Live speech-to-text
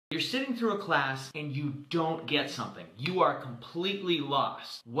You're sitting through a class and you don't get something. You are completely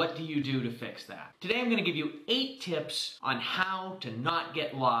lost. What do you do to fix that? Today I'm going to give you 8 tips on how to not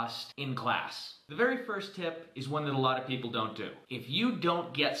get lost in class. The very first tip is one that a lot of people don't do. If you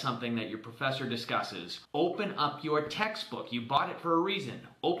don't get something that your professor discusses, open up your textbook. You bought it for a reason.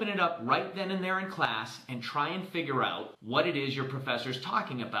 Open it up right then and there in class and try and figure out what it is your professor's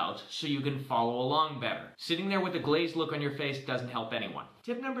talking about so you can follow along better. Sitting there with a glazed look on your face doesn't help anyone.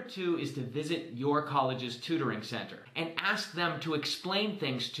 Tip number 2 is to visit your college's tutoring center and ask them to explain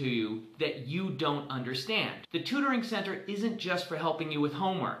things to you that you don't understand. The tutoring center isn't just for helping you with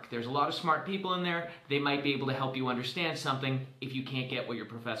homework. There's a lot of smart people in there. They might be able to help you understand something if you can't get what your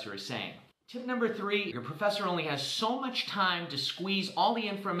professor is saying. Tip number 3, your professor only has so much time to squeeze all the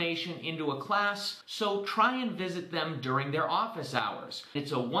information into a class, so try and visit them during their office hours.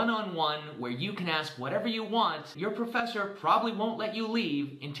 It's a one-on-one where you can ask whatever you want. Your professor probably won't let you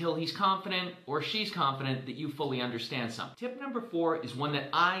leave until he's confident or she's confident that you fully understand something. Tip number 4 is one that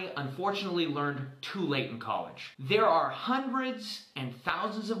I unfortunately learned too late in college. There are hundreds and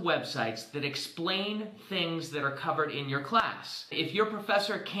thousands of websites that explain things that are covered in your class. If your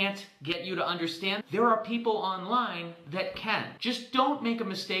professor can't get you to understand, there are people online that can. Just don't make a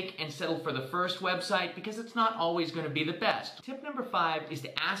mistake and settle for the first website because it's not always going to be the best. Tip number 5 is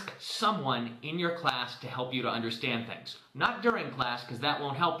to ask someone in your class to help you to understand things. Not during class because that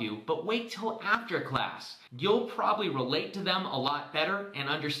won't help you, but wait till after class. You'll probably relate to them a lot better and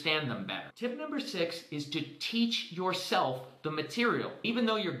understand them better. Tip number 6 is to teach yourself the material. Even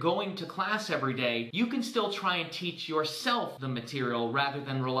though you're going to class every day, you can still try and teach yourself the material rather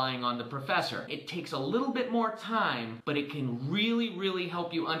than relying on the professor. It takes a little bit more time, but it can really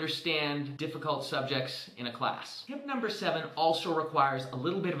help you understand difficult subjects in a class. Tip number 7 also requires a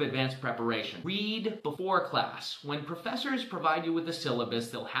little bit of advanced preparation. Read before class. When professors provide you with the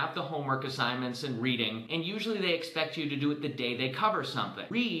syllabus, they'll have the homework assignments and reading, and usually they expect you to do it the day they cover something.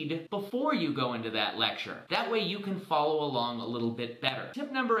 Read before you go into that lecture. That way you can follow along a little bit better.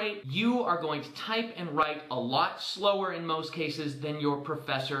 Tip number 8, you are going to type and write a lot slower in most cases than your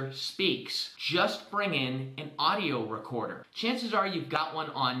professor speaks. Just bring in an audio recorder. Chances are you've got one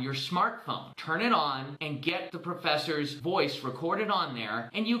on your smartphone. Turn it on and get the professor's voice recorded on there,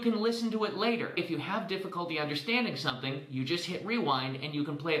 and you can listen to it later. If you have difficulty understanding something, you just hit rewind and you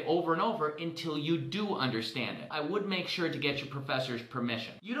can play it over and over until you do understand it. I would make sure to get your professor's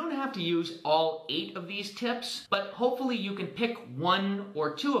permission. You don't have to use all 8 of these tips, but hopefully you can pick 1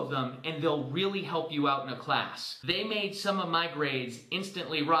 or 2 of them and they'll really help you out in a class. They made some of my grades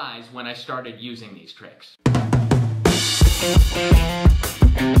instantly rise when I started using these tricks.